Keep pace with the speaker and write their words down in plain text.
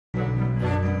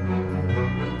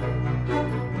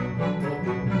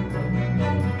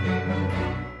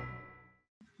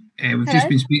Hello.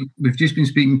 We've just been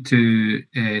speaking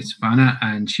to Savannah,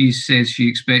 and she says she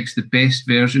expects the best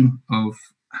version of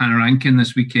Hannah Rankin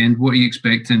this weekend. What are you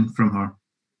expecting from her?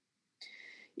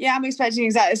 Yeah, I'm expecting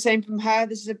exactly the same from her.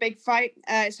 This is a big fight.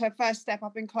 It's her first step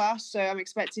up in class, so I'm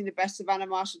expecting the best Savannah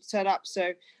Marshall to turn up.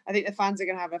 So I think the fans are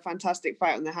going to have a fantastic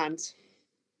fight on their hands.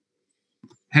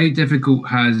 How difficult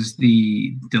has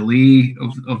the delay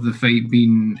of the fight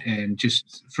been,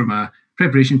 just from a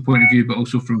preparation point of view, but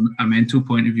also from a mental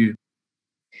point of view?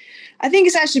 I think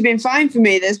it's actually been fine for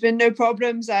me. There's been no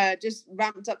problems. Just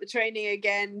ramped up the training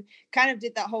again. Kind of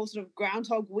did that whole sort of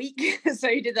groundhog week. So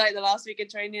you did like the last week of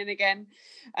training again.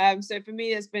 So for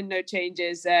me, there's been no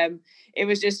changes. It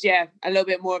was just, a little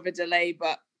bit more of a delay.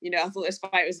 But, I thought this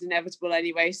fight was inevitable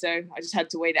anyway. So I just had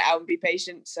to wait it out and be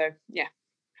patient. So,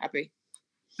 happy.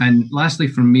 And lastly,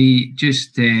 for me,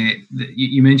 just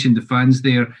you mentioned the fans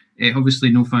there. Obviously,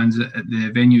 no fans at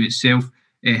the venue itself.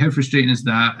 How frustrating is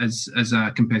that as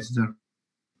a competitor?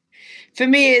 For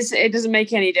me, it doesn't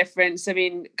make any difference. I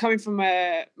mean, coming from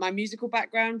my musical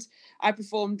background, I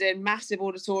performed in massive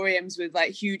auditoriums with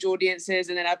like huge audiences,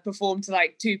 and then I performed to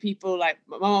like two people, like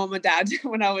my mom and dad,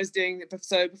 when I was doing the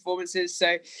solo performances.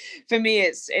 So for me,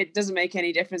 it doesn't make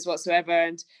any difference whatsoever.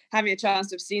 And having a chance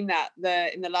to have seen that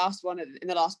in the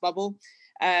last bubble,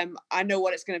 I know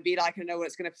what it's going to be like. I know what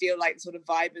it's going to feel like, sort of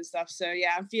vibe and stuff. So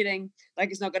yeah, I'm feeling like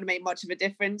it's not going to make much of a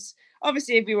difference.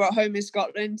 Obviously, if we were at home in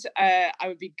Scotland, I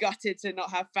would be gutted to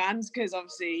not have fans, because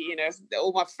obviously,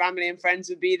 all my family and friends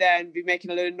would be there and be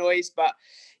making a lot of noise. But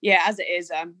yeah, as it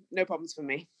is, no problems for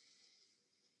me.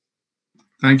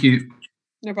 Thank you.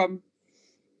 No problem.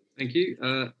 Thank you.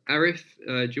 Arif,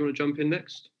 do you want to jump in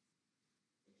next?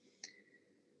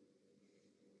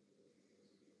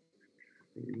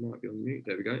 You might be on mute.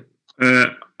 There we go.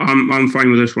 I'm fine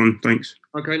with this one. Thanks.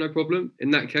 Okay, no problem. In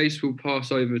that case, we'll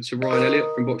pass over to Ryan Elliott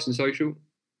from Boxing Social.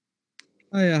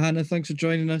 Hiya, Hannah. Thanks for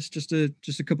joining us. Just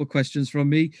a couple of questions from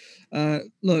me.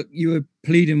 Look, you were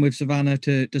pleading with Savannah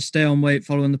to stay on weight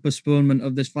following the postponement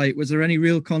of this fight. Was there any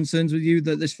real concerns with you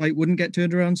that this fight wouldn't get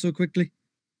turned around so quickly?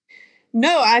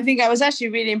 No, I think I was actually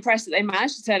really impressed that they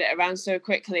managed to turn it around so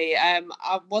quickly. I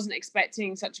wasn't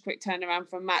expecting such a quick turnaround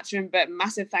from Matchroom, but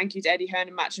massive thank you to Eddie Hearn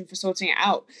and Matchroom for sorting it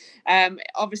out.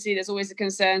 Obviously, there's always the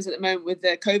concerns at the moment with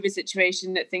the COVID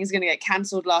situation that things are going to get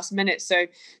cancelled last minute. So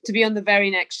to be on the very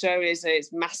next show is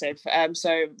massive.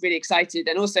 So really excited.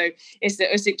 And also, it's the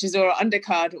Usyk Chisora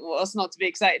undercard. What's not to be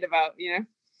excited about,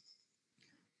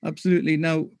 Absolutely.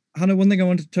 Now, Hannah, one thing I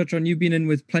wanted to touch on, you've been in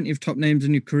with plenty of top names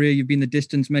in your career. You've been the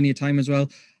distance many a time as well.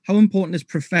 How important is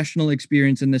professional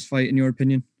experience in this fight, in your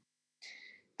opinion?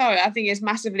 Oh, I think it's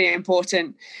massively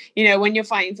important. When you're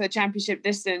fighting for the championship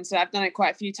distance, I've done it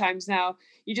quite a few times now,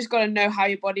 you just got to know how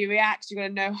your body reacts. You got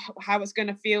to know how it's going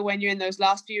to feel when you're in those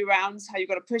last few rounds, how you've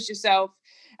got to push yourself.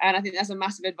 And I think that's a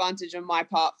massive advantage on my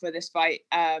part for this fight.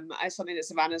 It's something that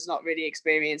Savannah's not really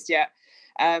experienced yet.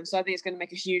 So I think it's going to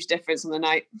make a huge difference on the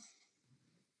night.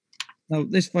 Now,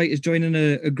 this fight is joining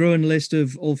a growing list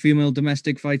of all-female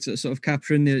domestic fights that are sort of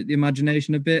capturing the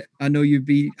imagination a bit. I know you'd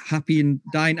be happy and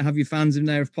dying to have your fans in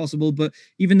there if possible, but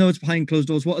even though it's behind closed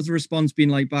doors, what has the response been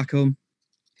like back home?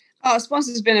 Oh, response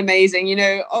has been amazing.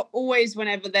 Always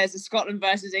whenever there's a Scotland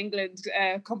versus England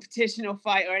competition or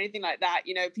fight or anything like that,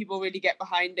 people really get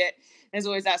behind it. There's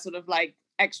always that sort of like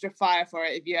extra fire for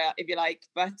it, if you like.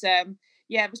 But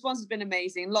response has been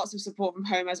amazing. Lots of support from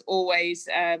home as always.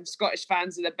 Scottish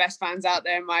fans are the best fans out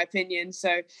there, in my opinion.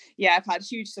 So yeah, I've had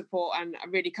huge support, and I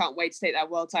really can't wait to take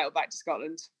that world title back to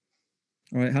Scotland.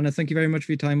 All right, Hannah, thank you very much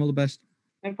for your time. All the best.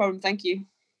 No problem. Thank you.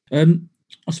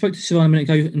 I spoke to Savannah a minute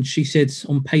ago, and she said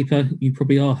on paper you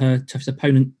probably are her toughest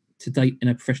opponent to date in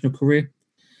her professional career.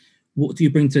 What do you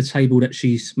bring to the table that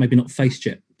she's maybe not faced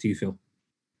yet, do you feel?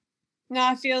 No,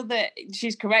 I feel that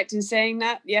she's correct in saying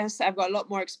that. Yes, I've got a lot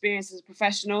more experience as a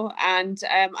professional, and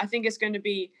I think it's going to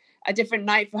be a different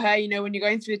night for her. When you're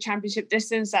going through the championship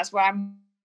distance, that's where I'm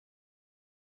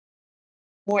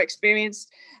more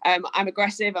experienced. I'm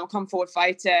aggressive. I'm a come forward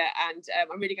fighter, and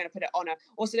I'm really going to put it on her.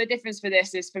 Also, the difference for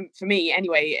this is, for me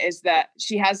anyway, is that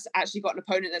she has actually got an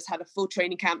opponent that's had a full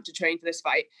training camp to train for this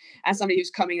fight, and somebody who's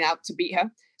coming out to beat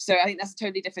her. So I think that's a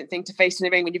totally different thing to face in the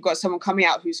ring when you've got someone coming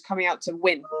out who's coming out to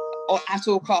win or at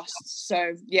all costs.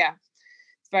 So yeah,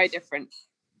 it's very different.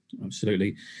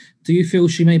 Absolutely. Do you feel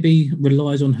she maybe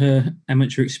relies on her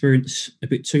amateur experience a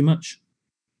bit too much?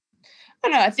 I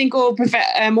don't know. I think all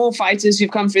fighters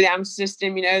who've come through the amateur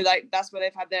system, that's where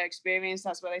they've had their experience.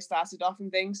 That's where they started off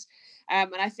and things.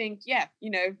 And I think,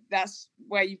 that's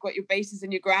where you've got your bases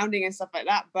and your grounding and stuff like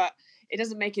that. But it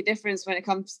doesn't make a difference when it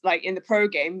comes like in the pro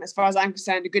game. As far as I'm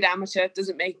concerned, a good amateur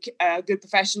doesn't make a good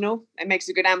professional. It makes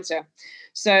a good amateur.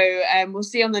 So we'll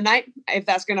see on the night if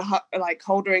that's going to like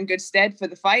hold her in good stead for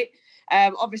the fight.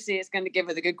 Obviously, it's going to give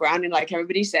her the good grounding, like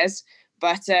everybody says.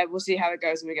 But we'll see how it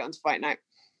goes when we get onto fight night.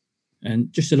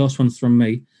 And just the last one from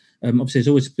me. Obviously, there's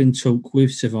always been talk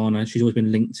with Savannah. She's always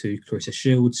been linked to Claressa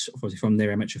Shields, obviously from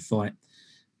their amateur fight.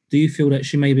 Do you feel that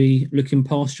she may be looking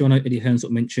past you? I know Eddie Hearn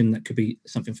sort of mentioned that could be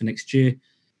something for next year.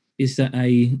 Is that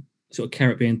a sort of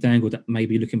carrot being dangled that may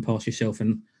be looking past yourself?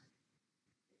 And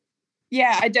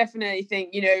yeah, I definitely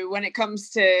think, when it comes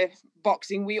to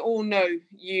boxing, we all know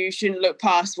you shouldn't look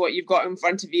past what you've got in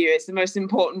front of you. It's the most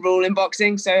important rule in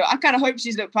boxing. So I kind of hope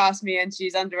she's looked past me and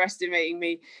she's underestimating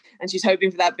me and she's hoping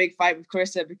for that big fight with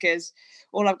Claressa, because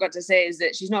all I've got to say is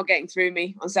that she's not getting through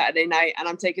me on Saturday night and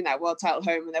I'm taking that world title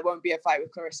home and there won't be a fight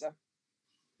with Claressa.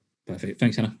 Perfect.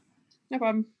 Thanks, Hannah. No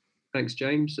problem. Thanks,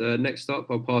 James. Next up,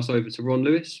 I'll pass over to Ron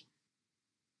Lewis.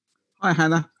 Hi,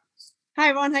 Hannah.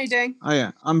 Hi, Ron. How you doing? Oh,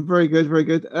 yeah, I'm very good, very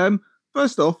good.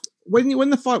 First off, when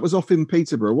the fight was off in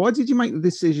Peterborough, why did you make the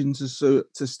decision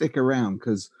to stick around?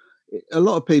 Because a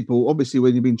lot of people, obviously,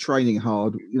 when you've been training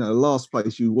hard, the last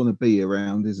place you want to be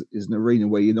around is an arena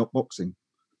where you're not boxing.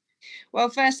 Well,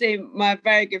 firstly, my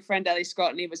very good friend Ellie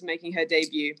Scotney was making her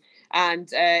debut, and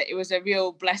it was a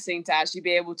real blessing to actually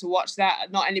be able to watch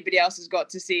that. Not anybody else has got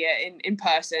to see it in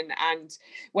person. And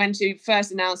when she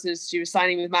first announced that she was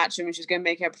signing with Matchroom and she was going to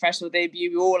make her professional debut,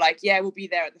 we were all like, yeah, we'll be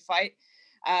there at the fight.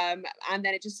 And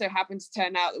then it just so happened to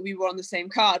turn out that we were on the same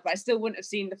card, but I still wouldn't have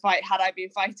seen the fight had I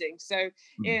been fighting. So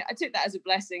I took that as a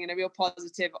blessing and a real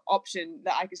positive option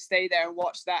that I could stay there and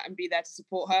watch that and be there to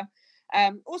support her.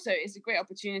 Also, it's a great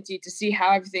opportunity to see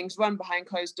how everything's run behind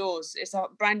closed doors. It's a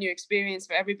brand new experience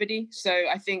for everybody. So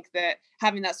I think that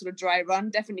having that sort of dry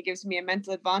run definitely gives me a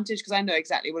mental advantage because I know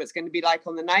exactly what it's going to be like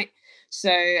on the night. So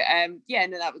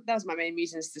that was my main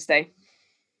reasons to stay.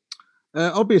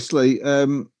 Obviously,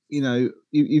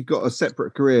 you've got a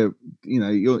separate career.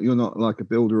 You're not like a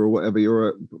builder or whatever. You're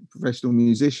a professional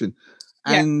musician,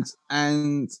 and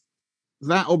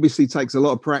that obviously takes a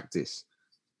lot of practice.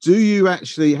 Do you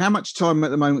actually? How much time at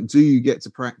the moment do you get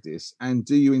to practice? And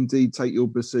do you indeed take your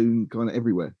bassoon kind of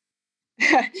everywhere?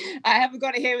 I haven't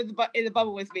got it here in the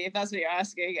bubble with me, if that's what you're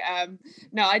asking.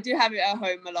 No, I do have it at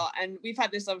home a lot. And we've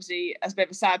had this obviously as a bit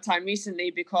of a sad time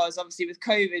recently because obviously with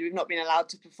COVID, we've not been allowed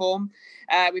to perform.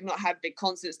 We've not had big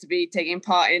concerts to be taking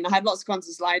part in. I had lots of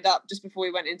concerts lined up just before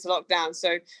we went into lockdown.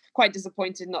 So quite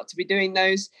disappointed not to be doing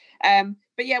those.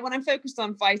 But yeah, when I'm focused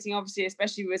on fighting, obviously,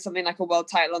 especially with something like a world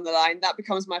title on the line, that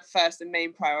becomes my first and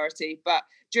main priority. But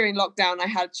during lockdown, I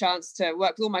had a chance to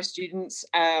work with all my students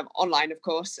online, of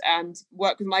course, and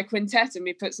work with my quintet, and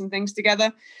we put some things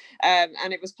together.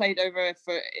 And it was played over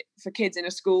for kids in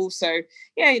a school. So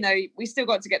yeah, we still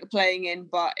got to get the playing in,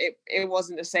 but it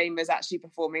wasn't the same as actually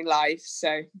performing live.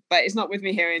 So, but it's not with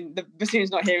me here the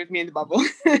bassoon's not here with me in the bubble.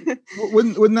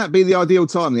 Wouldn't that be the ideal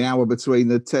time, the hour between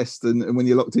the test and when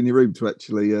you're locked in your room to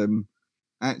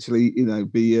actually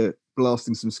be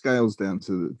blasting some scales down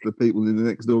to the people in the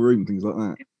next door room, things like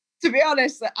that? To be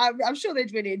honest, I'm sure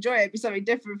they'd really enjoy it. It'd be something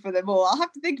different for them all. I'll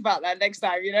have to think about that next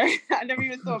time. I never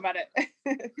even thought about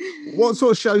it. What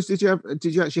sort of shows did you have?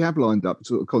 Did you actually have lined up?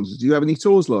 Sort of concerts? Do you have any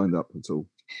tours lined up at all?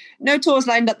 No tours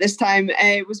lined up this time.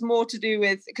 It was more to do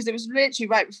with because it was literally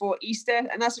right before Easter,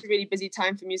 and that's a really busy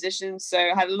time for musicians. So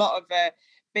I had a lot of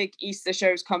big Easter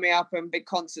shows coming up and big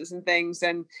concerts and things,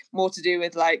 and more to do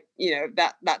with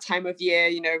that time of year,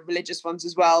 religious ones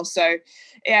as well. So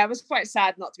yeah, it was quite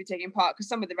sad not to be taking part because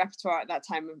some of the repertoire at that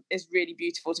time is really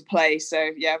beautiful to play. So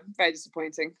yeah, very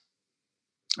disappointing.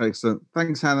 Excellent.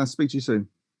 Thanks, Hannah. Speak to you soon.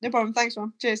 No problem. Thanks,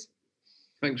 Ron. Cheers.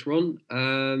 Thanks, Ron.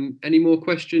 Any more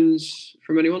questions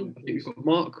from anyone? I think we've got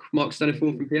Mark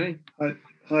Staniforth from PA.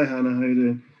 Hi, Hannah. How you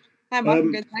doing? Hi, Mark.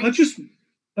 Good, thanks.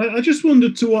 I just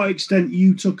wondered to what extent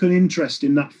you took an interest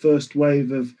in that first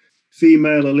wave of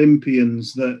female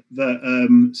Olympians that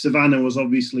Savannah was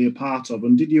obviously a part of,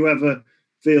 and did you ever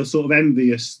feel sort of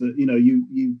envious that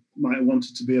you might have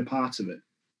wanted to be a part of it?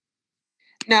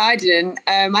 No, I didn't.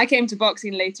 I came to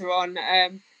boxing later on.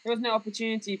 There was no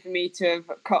opportunity for me to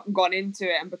have gone into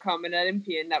it and become an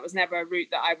Olympian. That was never a route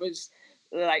that I was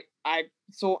I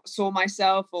saw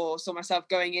myself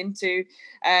going into.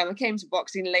 I came to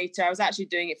boxing later. I was actually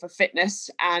doing it for fitness,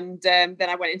 and then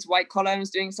I went into white collar and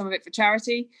was doing some of it for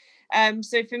charity.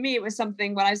 So for me, it was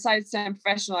something when I decided to turn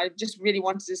professional, I just really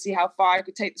wanted to see how far I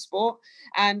could take the sport.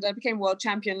 And I became world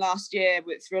champion last year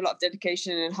through a lot of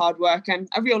dedication and hard work and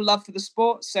a real love for the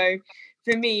sport. So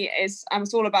for me, it's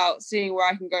all about seeing where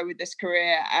I can go with this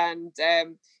career and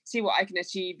see what I can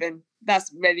achieve. And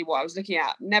that's really what I was looking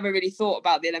at. Never really thought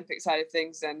about the Olympic side of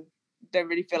things, and don't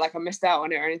really feel like I missed out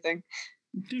on it or anything.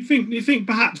 Do you think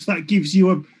perhaps that gives you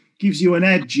an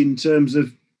edge in terms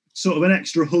of sort of an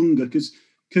extra hunger? Because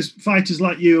fighters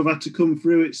like you have had to come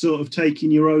through it sort of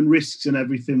taking your own risks and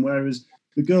everything, whereas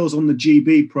the girls on the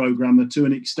GB program are to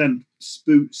an extent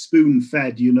spoon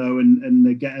fed, and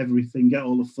they get everything, get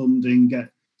all the funding, get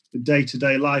the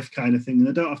day-to-day life kind of thing, and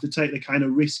they don't have to take the kind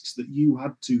of risks that you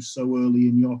had to so early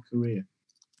in your career.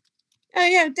 Oh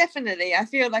yeah, definitely. I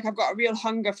feel like I've got a real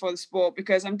hunger for the sport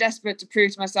because I'm desperate to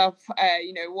prove to myself,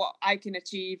 what I can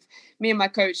achieve. Me and my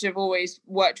coach have always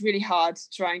worked really hard to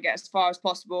try and get as far as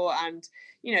possible, and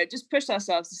just pushed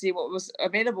ourselves to see what was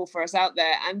available for us out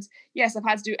there. And yes, I've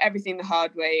had to do everything the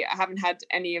hard way. I haven't had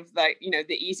any of the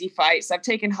easy fights. I've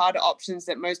taken harder options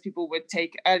that most people would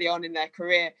take early on in their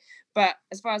career. But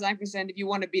as far as I'm concerned, if you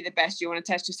want to be the best, you want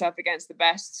to test yourself against the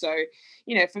best. So,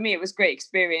 for me, it was great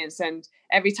experience. And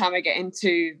every time I get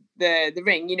into the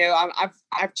ring,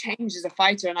 I've changed as a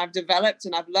fighter, and I've developed,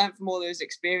 and I've learned from all those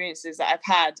experiences that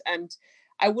I've had. And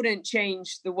I wouldn't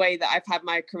change the way that I've had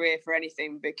my career for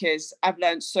anything, because I've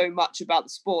learned so much about the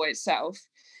sport itself.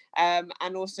 And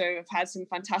also I've had some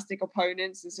fantastic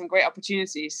opponents and some great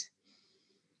opportunities.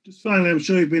 Just finally, I'm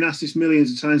sure you've been asked this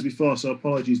millions of times before, so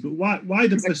apologies, but why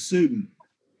the bassoon?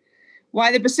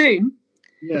 Why the bassoon?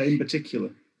 Yeah, in particular.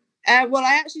 Well,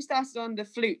 I actually started on the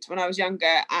flute when I was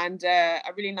younger, and a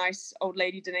really nice old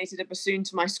lady donated a bassoon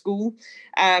to my school.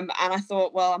 And I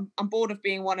thought, well, I'm bored of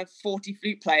being one of 40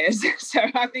 flute players, so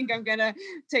I think I'm going to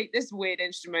take this weird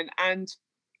instrument. And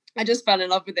I just fell in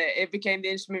love with it. It became the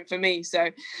instrument for me. So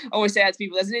I always say that to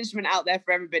people, there's an instrument out there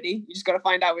for everybody. You just got to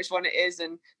find out which one it is.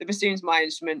 And the bassoon's my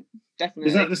instrument,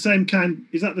 definitely. Is that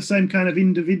the same kind of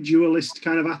individualist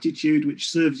kind of attitude which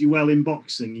serves you well in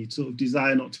boxing? You sort of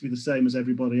desire not to be the same as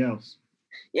everybody else.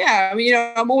 Yeah, I mean,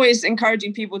 I'm always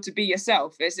encouraging people to be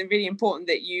yourself. It's really important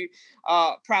that you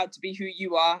are proud to be who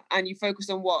you are, and you focus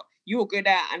on what you're good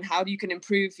at and how you can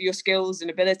improve your skills and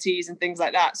abilities and things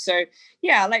like that. So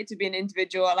yeah, I like to be an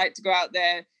individual. I like to go out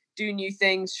there, do new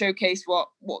things, showcase what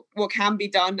can be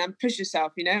done, and push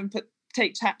yourself, and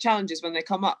take challenges when they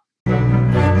come up.